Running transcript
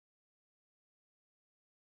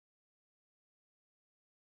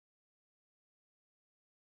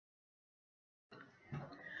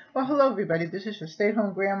Well, hello everybody. This is your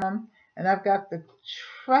stay-at-home grandma, and I've got the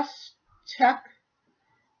Trust Tech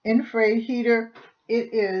infrared heater.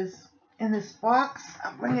 It is in this box.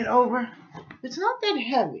 I'll bring it over. It's not that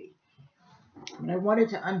heavy, but I wanted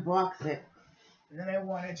to unbox it, and then I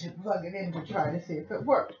wanted to plug it in to try to see if it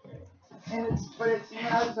worked. And it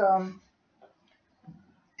has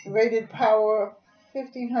rated power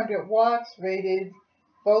 1500 watts, rated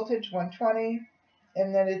voltage 120,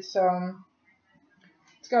 and then it's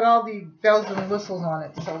got all the bells and whistles on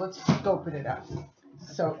it. So let's open it up.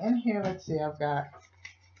 So in here, let's see, I've got,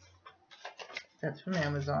 that's from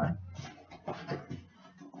Amazon.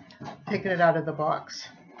 Taking it out of the box.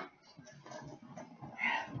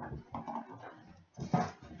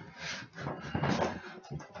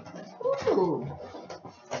 Ooh,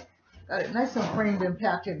 got it nice and framed and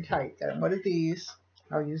packed in tight. Got one of these.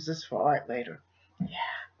 I'll use this for art later.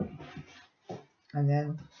 Yeah. And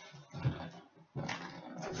then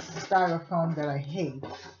styrofoam that I hate,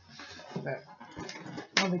 but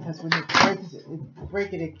only because when you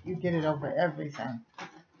break it, you get it over everything.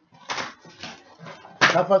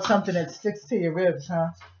 How about something that sticks to your ribs,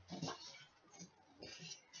 huh?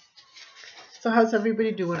 So how's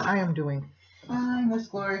everybody doing? I am doing fine this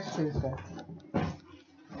glorious Tuesday.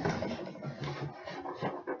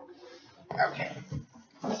 Okay.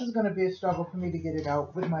 This is going to be a struggle for me to get it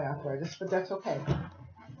out with my arthritis, but that's okay.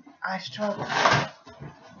 I struggle.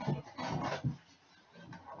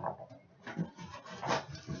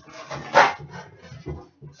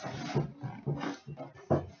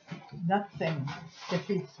 Nothing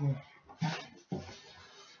defeats me.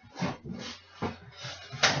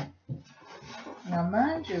 Now,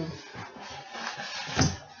 mind you,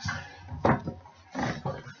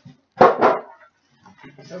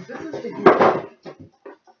 so this is the heater.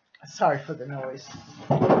 Sorry for the noise.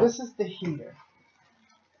 This is the heater.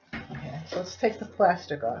 Okay, so let's take the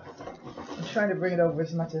plastic off. I'm trying to bring it over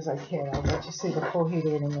as much as I can. I'll let you see the full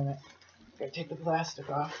heater in a minute. Gotta take the plastic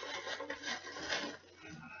off.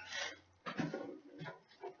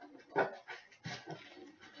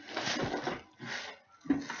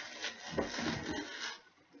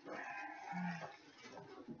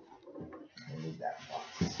 Leave that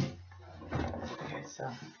box. Okay,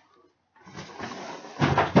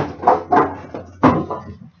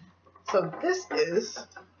 so this is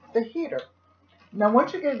the heater. Now,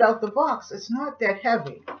 once you get it out the box, it's not that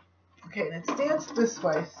heavy. Okay, and it stands this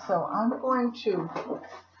way, so I'm going to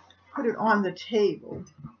put it on the table.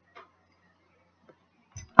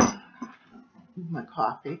 My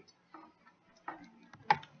coffee.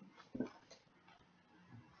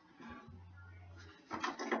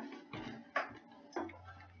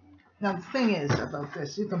 Now, the thing is about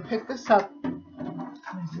this, you can pick this up. Let me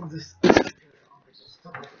move this.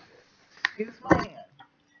 Excuse my hand.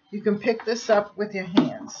 You can pick this up with your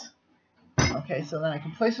hands. Okay, so then I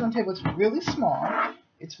can place it on the table. It's really small.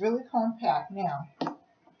 It's really compact. Now,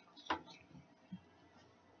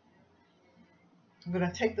 I'm going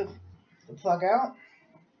to take the plug out.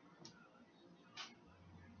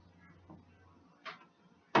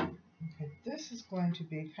 Okay, this is going to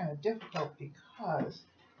be kind of difficult because,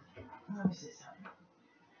 let me see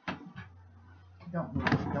something. Don't move.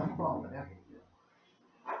 Don't fall, whatever.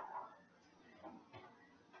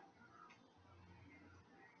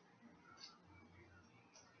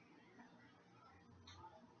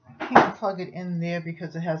 I can't plug it in there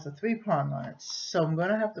because it has a 3-prong on it. So I'm going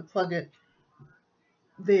to have to plug it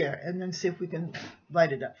there and then see if we can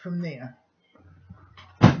light it up from there.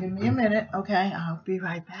 Give me a minute. Okay, I'll be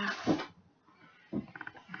right back.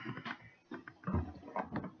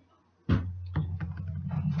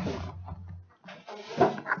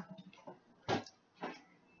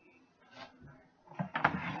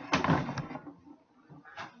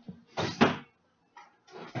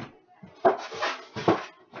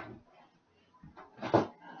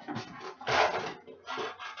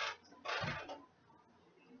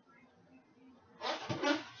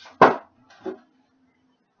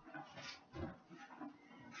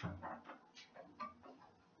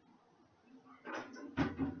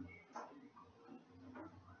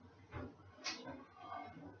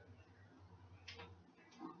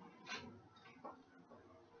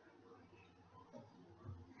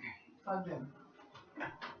 Plugged in.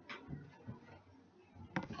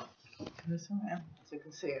 This one, so you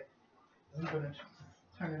can see it. I'm going to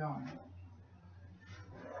turn it on.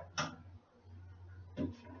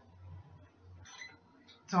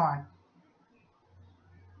 It's on.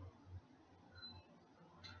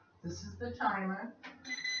 This is the timer.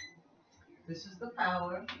 This is the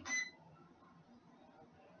power.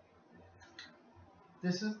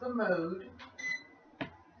 This is the mode.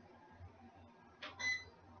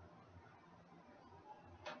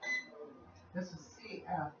 This is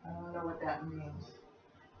CF. I don't know what that means.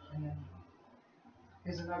 And then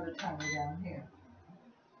here's another timer down here.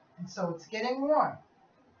 And so it's getting warm.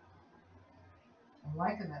 I'm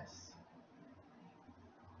liking this.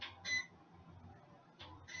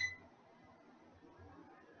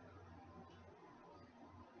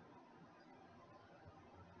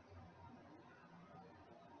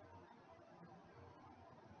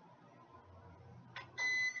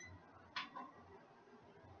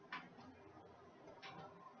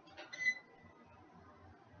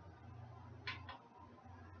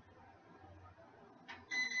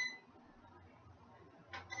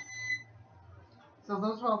 So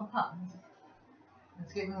those are all the pots.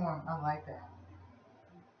 It's getting warm. I like that.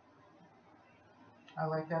 I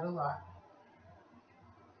like that a lot.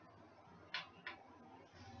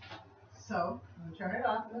 So I'm going to turn it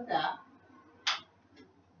off with that.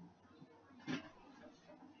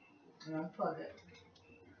 And unplug it.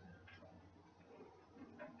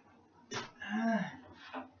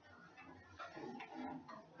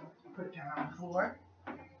 Put it down on the floor.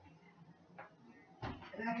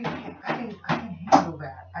 And I can handle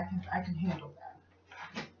that. I can handle that.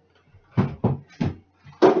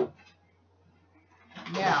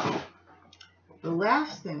 Now, the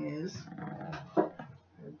last thing is,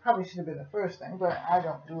 it probably should have been the first thing, but I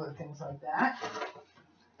don't do things like that,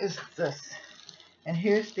 is this. And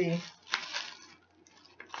here's the,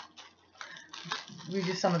 read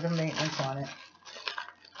you some of the maintenance on it.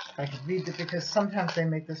 If I can read it, because sometimes they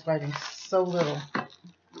make this writing so little.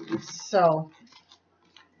 So,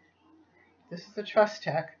 this is the Trust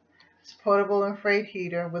Tech. It's portable infrared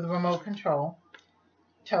heater with remote control.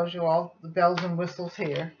 Tells you all the bells and whistles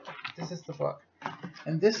here. This is the book.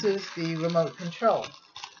 And this is the remote control.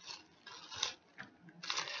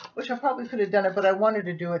 Which I probably could have done it, but I wanted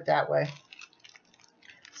to do it that way.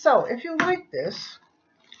 So, if you like this,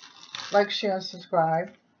 like, share, and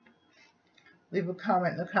subscribe. Leave a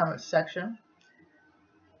comment in the comments section.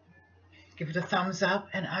 Give it a thumbs up,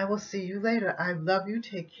 and I will see you later. I love you.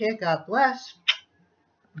 Take care. God bless.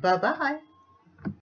 Bye-bye.